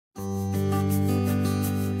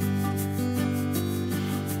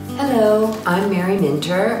Hello, I'm Mary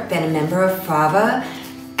Minter, been a member of FAVA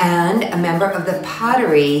and a member of the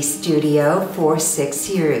Pottery Studio for 6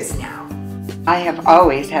 years now. I have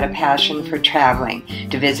always had a passion for traveling,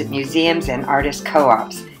 to visit museums and artist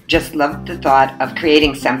co-ops. Just loved the thought of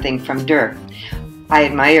creating something from dirt. I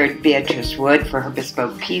admired Beatrice Wood for her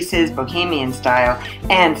bespoke pieces, bohemian style,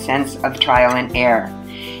 and sense of trial and error.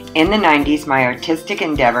 In the 90s, my artistic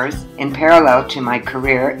endeavors, in parallel to my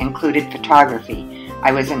career, included photography.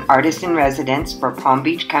 I was an artist in residence for Palm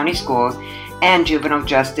Beach County Schools and Juvenile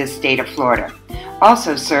Justice State of Florida.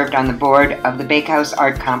 Also served on the board of the Bakehouse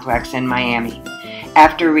Art Complex in Miami.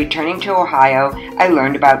 After returning to Ohio, I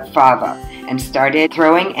learned about FAVA and started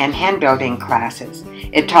throwing and hand-building classes.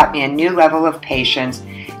 It taught me a new level of patience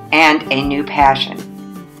and a new passion.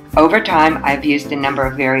 Over time, I've used a number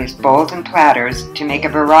of various bowls and platters to make a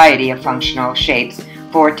variety of functional shapes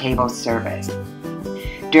for table service.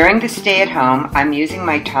 During the stay at home, I'm using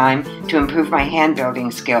my time to improve my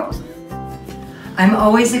hand-building skills. I'm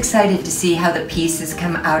always excited to see how the pieces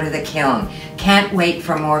come out of the kiln. Can't wait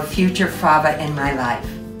for more future FAVA in my life.